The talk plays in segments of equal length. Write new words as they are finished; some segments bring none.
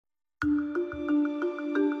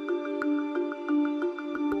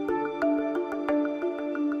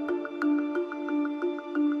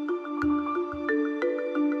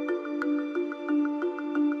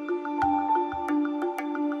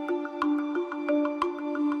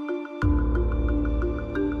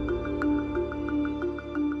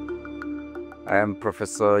I am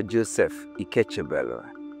Professor Joseph Ikechebelo,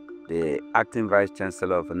 the Acting Vice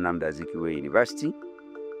Chancellor of Nnamdi Azikiwe University,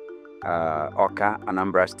 Awka,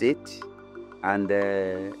 Anambra State. And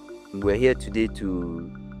we're here today to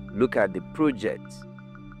look at the project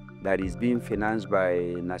that is being financed by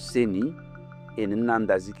NASENI in Nnamdi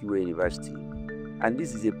Azikiwe University. And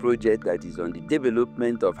this is a project that is on the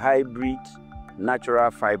development of hybrid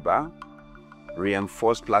natural fiber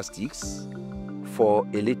reinforced plastics for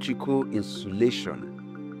electrical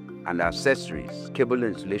insulation and accessories, cable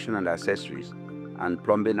insulation and accessories, and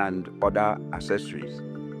plumbing and other accessories.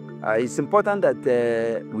 It's important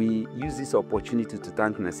that we use this opportunity to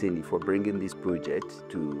thank NASENI for bringing this project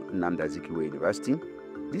to Nnamdi Azikiwe University.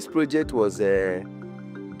 This project was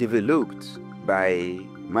developed by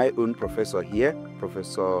my own professor here,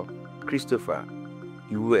 Professor Christopher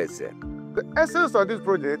Nwueze. The essence of this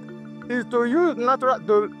project is to use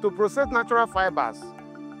to process natural fibers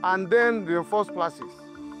and then reinforce plastics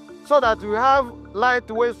so that we have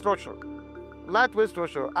lightweight structure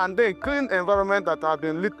and then clean environment that have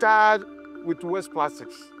been littered with waste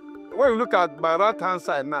plastics. When you look at my right hand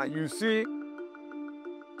side now, you see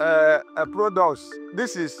a product.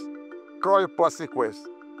 This is crushed plastic waste.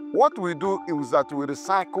 What we do is that we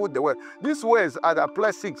recycle the waste. These waste are the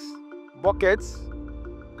plastics, buckets,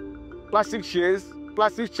 plastic shades,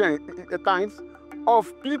 plastic tanks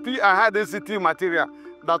of PP and high density material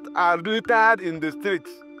that are littered in the streets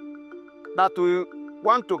that we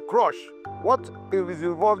want to crush. What is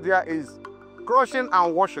involved there is crushing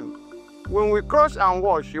and washing. When we crush and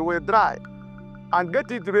wash, it will dry and get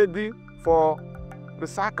it ready for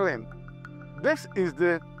recycling. This is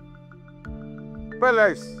the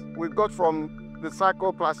pellets we got from the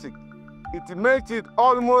recycled plastic. It makes it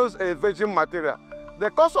almost a virgin material. The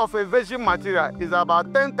cost of a virgin material is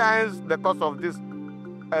about 10 times the cost of this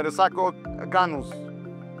recycled granules.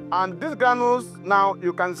 And these granules, now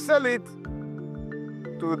you can sell it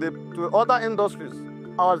to other industries.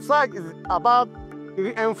 Our site is about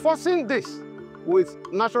reinforcing this with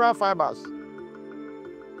natural fibers.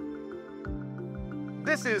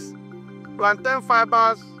 This is plantain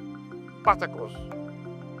fibers particles.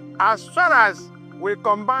 As far as we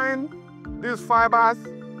combine these fibers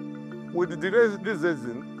with the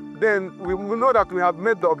resin, then we will know that we have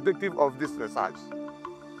met the objective of this research.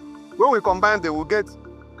 When we combine them, we get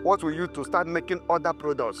what we use to start making other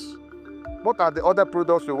products. What are the other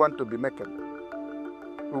products we want to be making?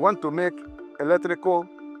 We want to make electrical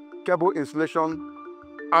cable insulation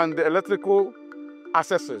and the electrical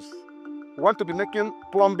accessories. We want to be making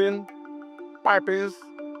plumbing, pipings,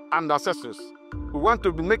 and accessories. We want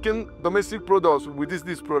to be making domestic products with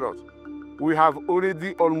these products. We have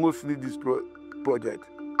already almost finished this project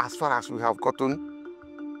as far as we have gotten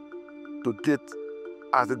to get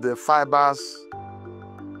as the fibers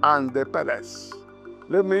and the pellets.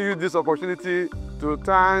 Let me use this opportunity to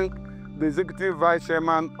thank the Executive Vice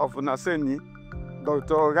Chairman of NASENI,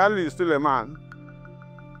 Dr. Gali Suleiman,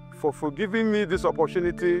 for giving me this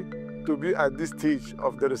opportunity to be at this stage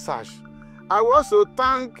of the research. I will also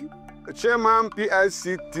thank Chairman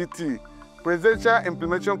PICTT, Presidential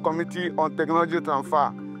Implementation Committee on Technology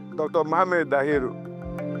Transfer, Dr. Mohamed Dahiru,